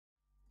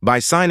By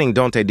signing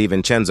Donte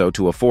DiVincenzo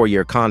to a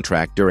 4-year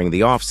contract during the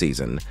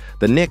offseason,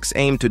 the Knicks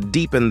aim to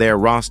deepen their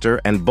roster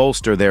and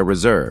bolster their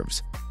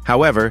reserves.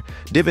 However,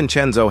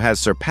 DiVincenzo has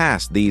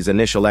surpassed these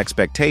initial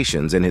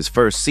expectations in his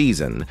first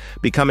season,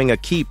 becoming a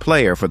key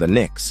player for the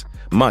Knicks,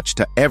 much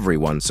to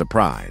everyone's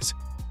surprise.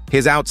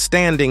 His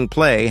outstanding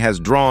play has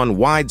drawn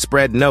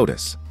widespread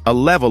notice, a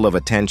level of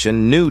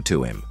attention new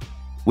to him.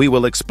 We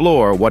will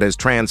explore what has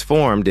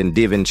transformed in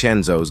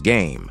DiVincenzo's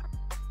game.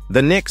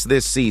 The Knicks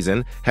this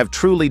season have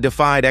truly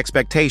defied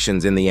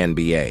expectations in the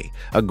NBA,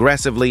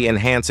 aggressively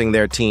enhancing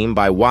their team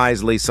by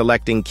wisely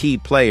selecting key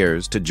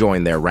players to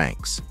join their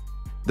ranks.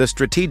 The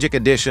strategic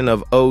addition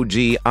of OG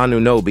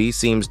Anunoby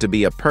seems to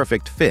be a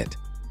perfect fit,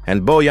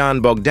 and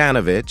Bojan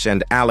Bogdanovic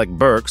and Alec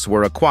Burks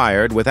were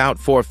acquired without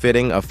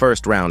forfeiting a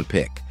first-round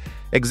pick,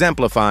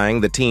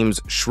 exemplifying the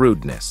team's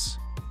shrewdness.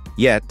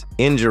 Yet,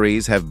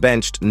 injuries have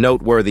benched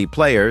noteworthy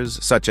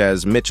players such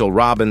as Mitchell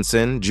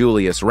Robinson,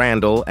 Julius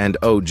Randle, and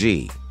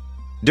OG.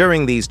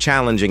 During these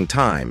challenging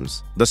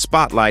times, the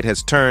spotlight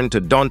has turned to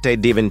Donte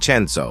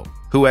DiVincenzo,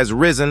 who has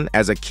risen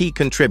as a key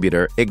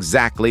contributor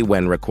exactly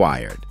when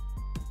required.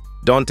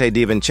 Donte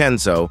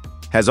DiVincenzo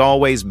has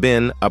always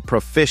been a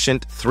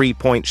proficient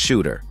three-point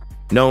shooter,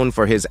 known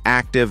for his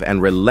active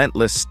and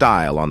relentless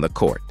style on the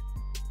court.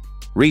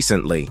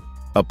 Recently,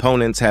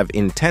 opponents have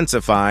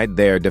intensified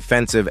their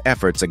defensive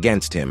efforts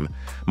against him,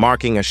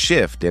 marking a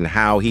shift in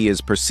how he is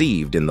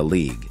perceived in the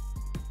league.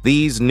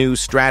 These new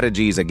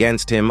strategies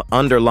against him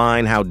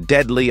underline how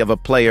deadly of a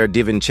player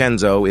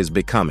DiVincenzo is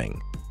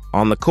becoming.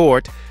 On the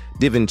court,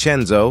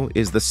 DiVincenzo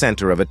is the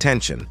center of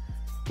attention,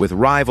 with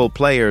rival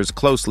players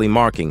closely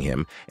marking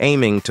him,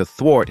 aiming to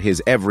thwart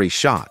his every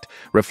shot,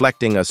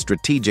 reflecting a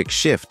strategic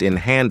shift in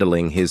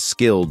handling his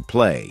skilled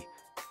play.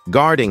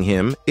 Guarding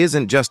him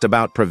isn't just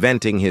about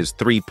preventing his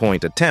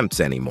three-point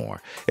attempts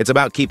anymore. It's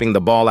about keeping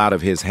the ball out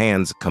of his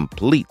hands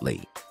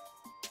completely.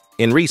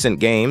 In recent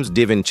games,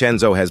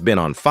 DiVincenzo has been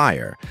on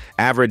fire,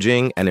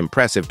 averaging an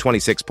impressive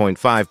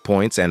 26.5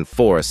 points and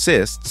 4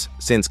 assists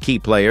since key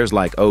players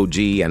like OG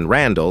and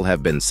Randle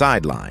have been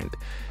sidelined.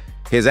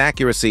 His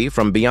accuracy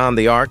from beyond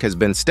the arc has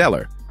been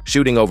stellar,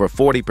 shooting over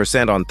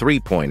 40% on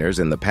three-pointers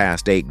in the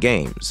past 8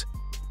 games.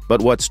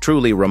 But what's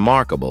truly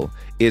remarkable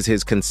is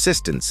his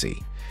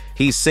consistency.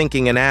 He's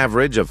sinking an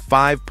average of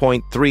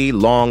 5.3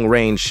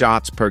 long-range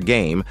shots per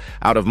game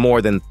out of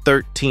more than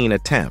 13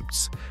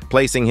 attempts,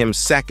 placing him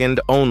second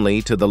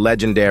only to the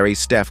legendary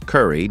Steph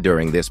Curry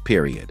during this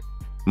period.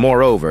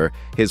 Moreover,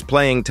 his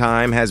playing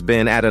time has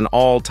been at an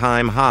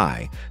all-time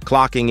high,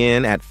 clocking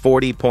in at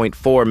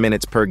 40.4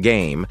 minutes per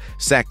game,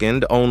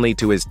 second only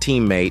to his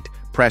teammate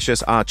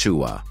Precious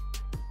Achiuwa.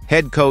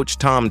 Head coach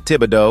Tom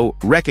Thibodeau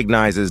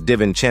recognizes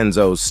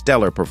DiVincenzo's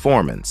stellar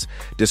performance,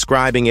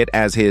 describing it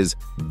as his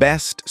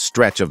best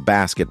stretch of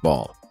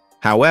basketball.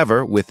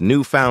 However, with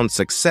newfound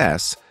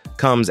success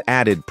comes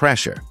added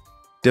pressure.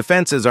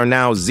 Defenses are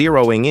now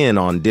zeroing in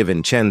on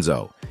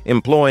DiVincenzo,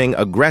 employing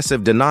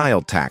aggressive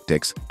denial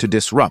tactics to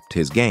disrupt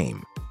his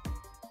game.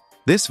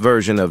 This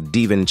version of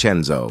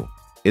DiVincenzo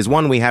is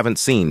one we haven't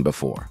seen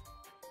before.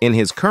 In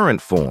his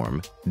current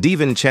form,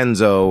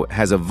 DiVincenzo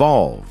has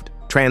evolved,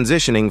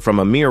 transitioning from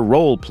a mere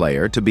role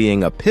player to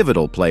being a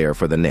pivotal player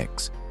for the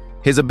Knicks.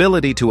 His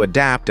ability to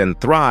adapt and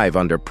thrive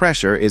under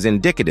pressure is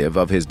indicative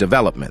of his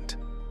development.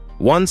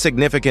 One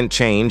significant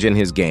change in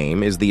his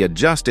game is the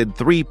adjusted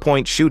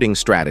three-point shooting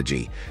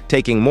strategy,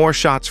 taking more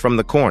shots from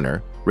the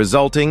corner,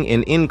 resulting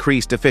in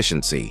increased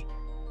efficiency.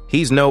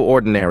 He's no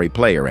ordinary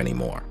player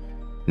anymore.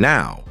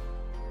 Now,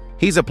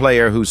 he's a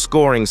player whose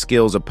scoring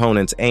skills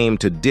opponents aim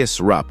to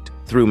disrupt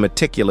through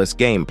meticulous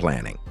game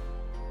planning.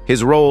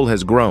 His role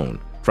has grown,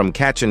 from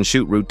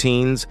catch-and-shoot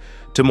routines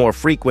to more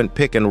frequent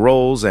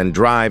pick-and-rolls and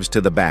drives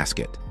to the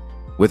basket.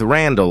 With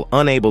Randle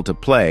unable to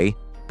play,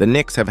 the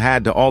Knicks have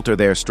had to alter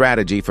their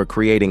strategy for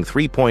creating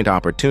three-point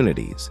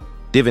opportunities.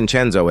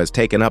 DiVincenzo has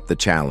taken up the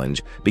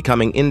challenge,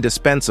 becoming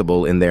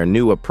indispensable in their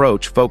new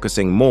approach,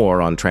 focusing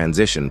more on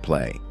transition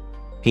play.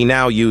 He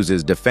now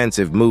uses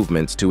defensive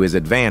movements to his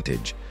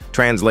advantage,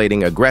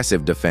 translating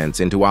aggressive defense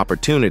into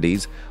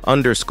opportunities,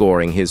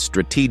 underscoring his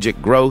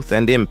strategic growth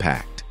and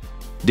impact.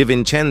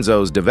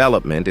 DiVincenzo's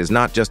development is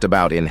not just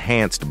about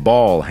enhanced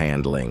ball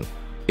handling.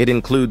 It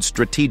includes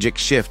strategic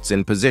shifts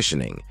in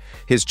positioning.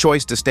 His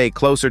choice to stay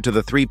closer to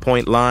the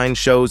three-point line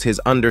shows his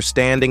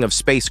understanding of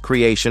space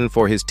creation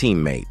for his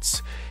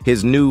teammates.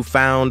 His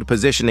newfound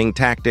positioning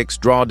tactics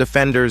draw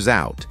defenders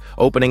out,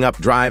 opening up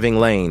driving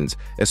lanes,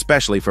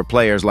 especially for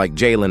players like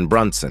Jalen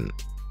Brunson.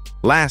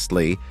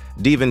 Lastly,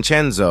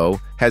 DiVincenzo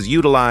has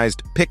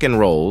utilized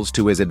pick-and-rolls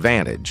to his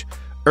advantage,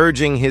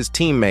 urging his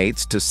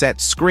teammates to set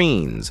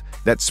screens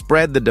that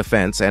spread the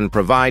defense and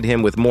provide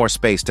him with more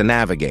space to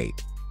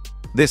navigate.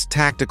 This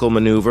tactical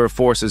maneuver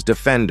forces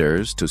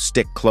defenders to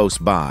stick close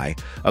by,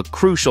 a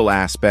crucial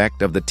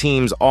aspect of the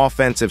team's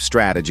offensive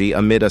strategy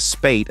amid a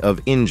spate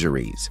of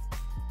injuries.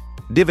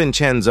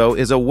 DiVincenzo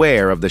is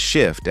aware of the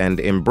shift and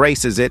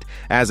embraces it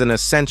as an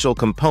essential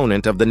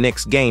component of the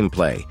Knicks'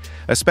 gameplay,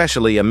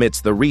 especially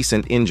amidst the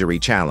recent injury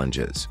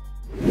challenges.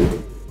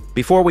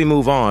 Before we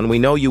move on, we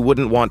know you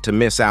wouldn't want to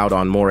miss out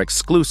on more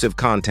exclusive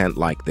content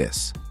like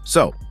this.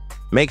 So,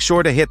 make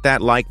sure to hit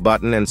that like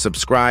button and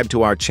subscribe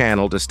to our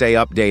channel to stay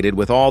updated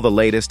with all the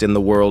latest in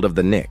the world of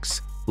the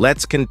Knicks.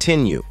 Let's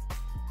continue.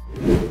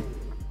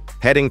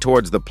 Heading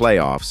towards the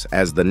playoffs,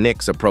 as the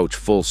Knicks approach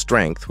full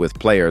strength with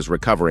players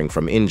recovering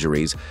from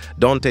injuries,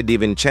 Donte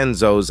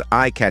DiVincenzo's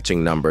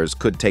eye-catching numbers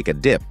could take a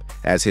dip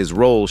as his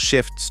role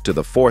shifts to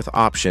the fourth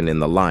option in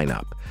the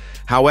lineup.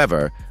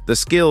 However, the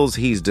skills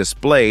he's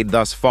displayed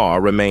thus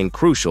far remain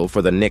crucial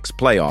for the Knicks'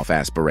 playoff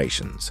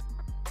aspirations.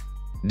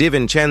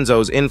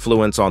 DiVincenzo's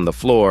influence on the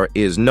floor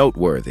is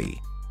noteworthy.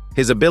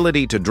 His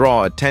ability to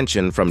draw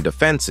attention from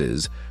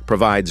defenses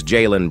provides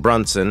Jalen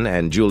Brunson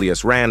and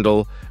Julius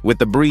Randle with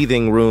the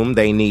breathing room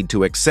they need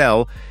to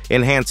excel,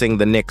 enhancing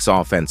the Knicks'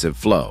 offensive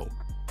flow.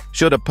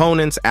 Should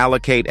opponents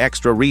allocate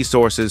extra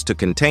resources to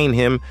contain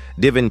him,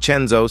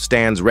 DiVincenzo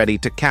stands ready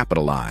to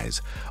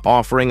capitalize,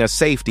 offering a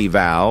safety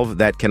valve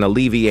that can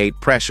alleviate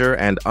pressure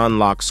and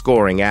unlock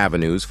scoring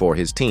avenues for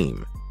his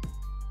team.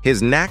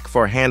 His knack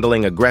for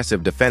handling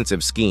aggressive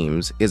defensive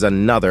schemes is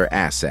another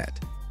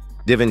asset.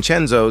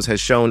 DiVincenzo's has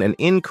shown an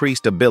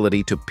increased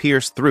ability to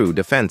pierce through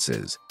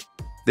defenses.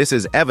 This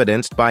is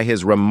evidenced by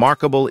his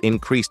remarkable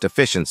increased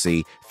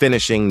efficiency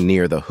finishing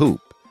near the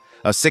hoop,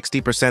 a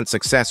 60%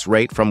 success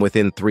rate from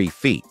within 3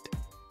 feet.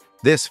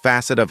 This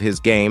facet of his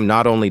game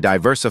not only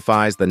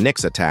diversifies the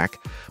Knicks' attack,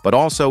 but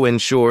also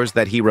ensures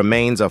that he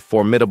remains a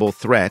formidable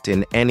threat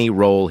in any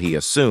role he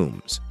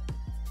assumes.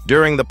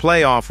 During the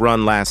playoff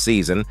run last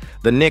season,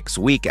 the Knicks'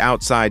 weak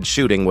outside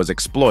shooting was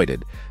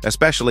exploited,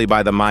 especially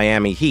by the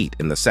Miami Heat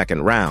in the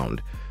second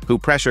round, who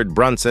pressured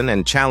Brunson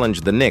and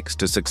challenged the Knicks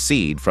to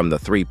succeed from the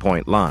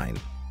three-point line.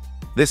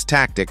 This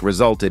tactic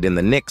resulted in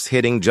the Knicks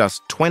hitting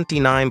just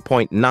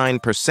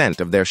 29.9%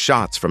 of their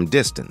shots from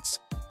distance,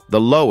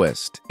 the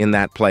lowest in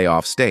that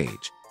playoff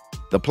stage.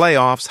 The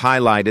playoffs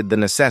highlighted the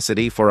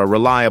necessity for a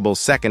reliable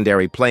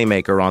secondary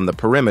playmaker on the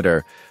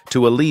perimeter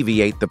to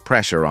alleviate the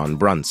pressure on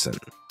Brunson.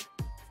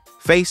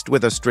 Faced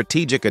with a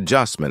strategic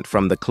adjustment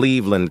from the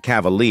Cleveland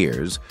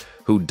Cavaliers,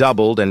 who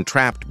doubled and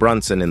trapped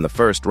Brunson in the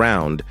first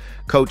round,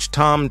 coach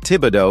Tom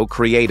Thibodeau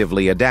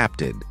creatively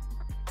adapted.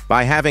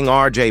 By having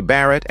R.J.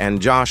 Barrett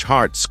and Josh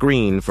Hart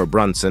screen for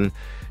Brunson,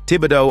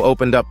 Thibodeau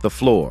opened up the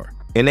floor,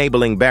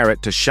 enabling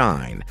Barrett to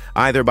shine,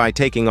 either by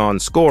taking on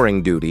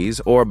scoring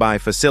duties or by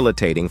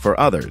facilitating for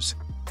others.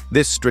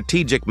 This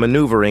strategic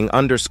maneuvering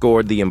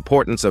underscored the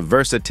importance of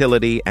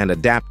versatility and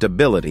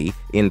adaptability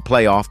in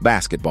playoff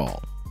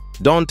basketball.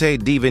 Donte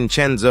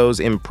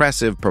DiVincenzo's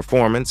impressive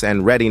performance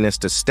and readiness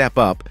to step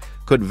up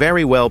could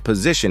very well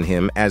position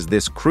him as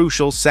this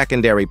crucial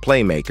secondary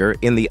playmaker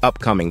in the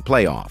upcoming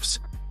playoffs.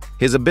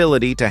 His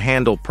ability to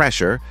handle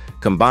pressure,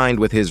 combined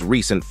with his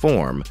recent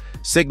form,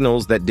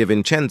 signals that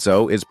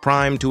DiVincenzo is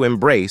primed to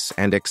embrace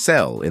and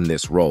excel in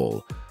this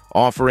role,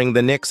 offering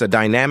the Knicks a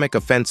dynamic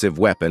offensive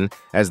weapon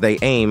as they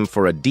aim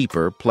for a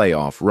deeper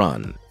playoff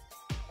run.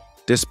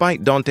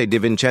 Despite Donte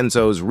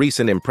DiVincenzo's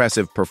recent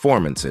impressive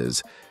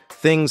performances,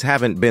 things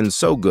haven't been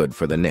so good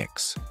for the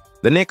Knicks.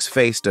 The Knicks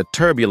faced a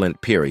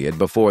turbulent period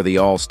before the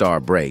All-Star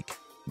break,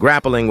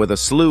 grappling with a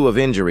slew of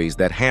injuries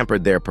that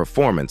hampered their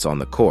performance on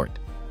the court.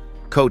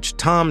 Coach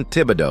Tom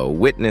Thibodeau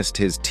witnessed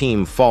his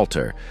team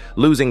falter,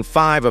 losing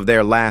 5 of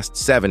their last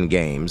 7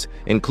 games,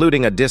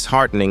 including a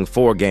disheartening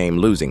 4-game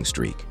losing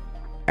streak.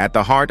 At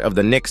the heart of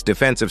the Knicks'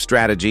 defensive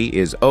strategy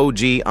is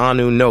OG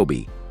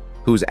Anunoby,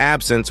 whose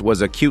absence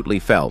was acutely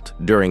felt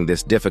during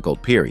this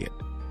difficult period.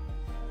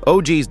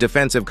 OG's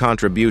defensive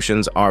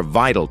contributions are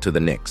vital to the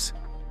Knicks,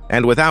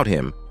 and without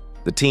him,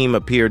 the team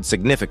appeared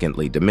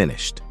significantly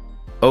diminished.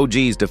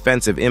 OG's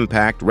defensive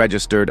impact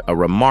registered a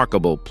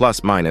remarkable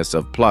plus-minus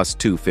of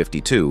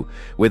 +252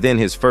 within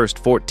his first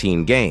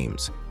 14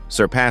 games,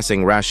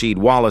 surpassing Rasheed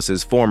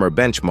Wallace's former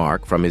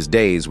benchmark from his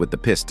days with the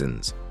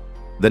Pistons.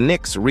 The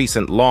Knicks'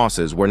 recent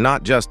losses were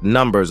not just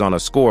numbers on a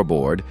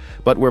scoreboard,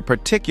 but were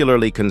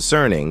particularly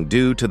concerning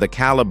due to the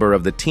caliber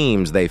of the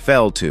teams they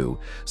fell to,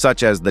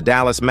 such as the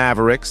Dallas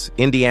Mavericks,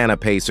 Indiana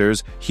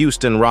Pacers,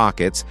 Houston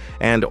Rockets,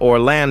 and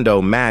Orlando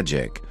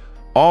Magic,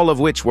 all of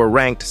which were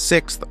ranked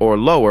 6th or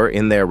lower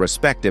in their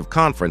respective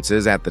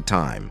conferences at the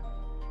time.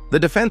 The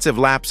defensive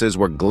lapses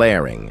were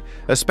glaring,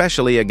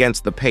 especially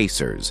against the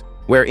Pacers,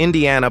 where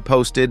Indiana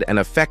posted an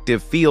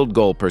effective field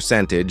goal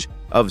percentage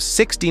of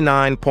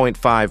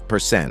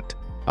 69.5%,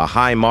 a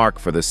high mark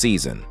for the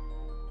season.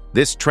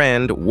 This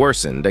trend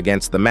worsened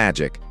against the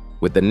Magic,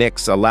 with the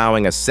Knicks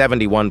allowing a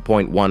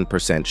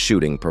 71.1%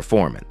 shooting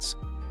performance.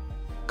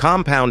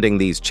 Compounding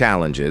these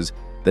challenges,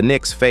 the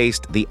Knicks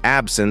faced the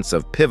absence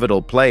of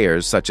pivotal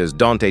players such as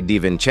Donte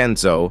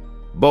DiVincenzo,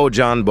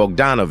 Bojan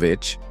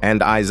Bogdanovic,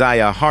 and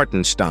Isaiah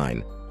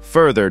Hartenstein,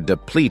 further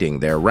depleting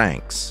their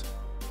ranks.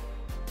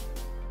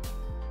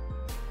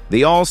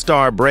 The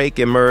All-Star break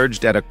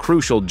emerged at a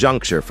crucial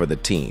juncture for the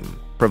team,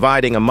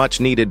 providing a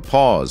much-needed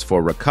pause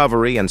for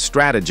recovery and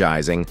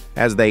strategizing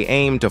as they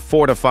aim to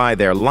fortify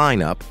their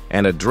lineup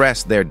and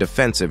address their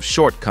defensive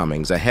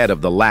shortcomings ahead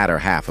of the latter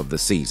half of the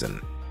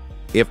season.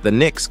 If the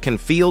Knicks can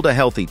field a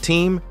healthy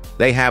team,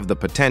 they have the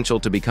potential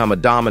to become a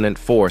dominant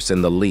force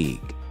in the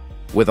league.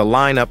 With a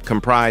lineup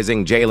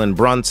comprising Jalen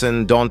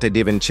Brunson, Donte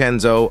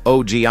DiVincenzo,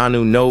 OG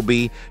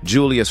Anunoby,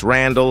 Julius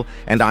Randle,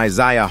 and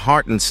Isaiah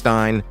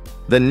Hartenstein,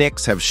 the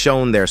Knicks have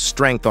shown their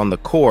strength on the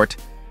court,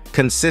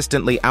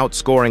 consistently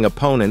outscoring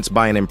opponents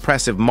by an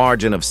impressive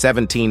margin of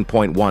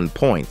 17.1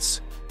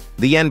 points.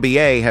 The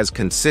NBA has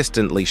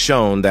consistently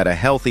shown that a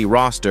healthy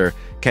roster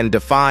can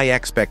defy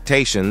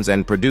expectations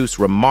and produce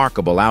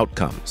remarkable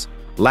outcomes.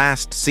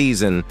 Last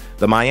season,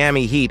 the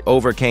Miami Heat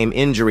overcame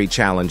injury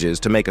challenges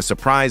to make a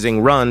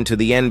surprising run to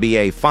the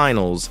NBA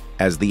Finals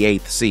as the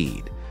 8th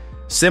seed.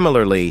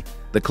 Similarly,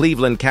 the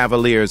Cleveland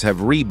Cavaliers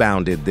have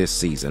rebounded this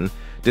season,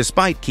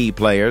 despite key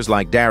players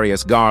like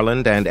Darius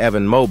Garland and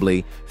Evan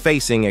Mobley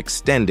facing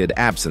extended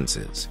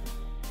absences.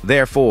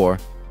 Therefore,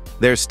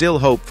 there's still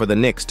hope for the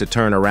Knicks to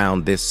turn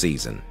around this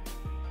season.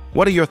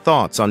 What are your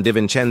thoughts on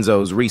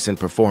DiVincenzo's recent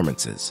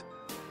performances?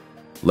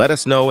 Let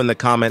us know in the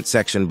comment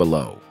section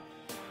below.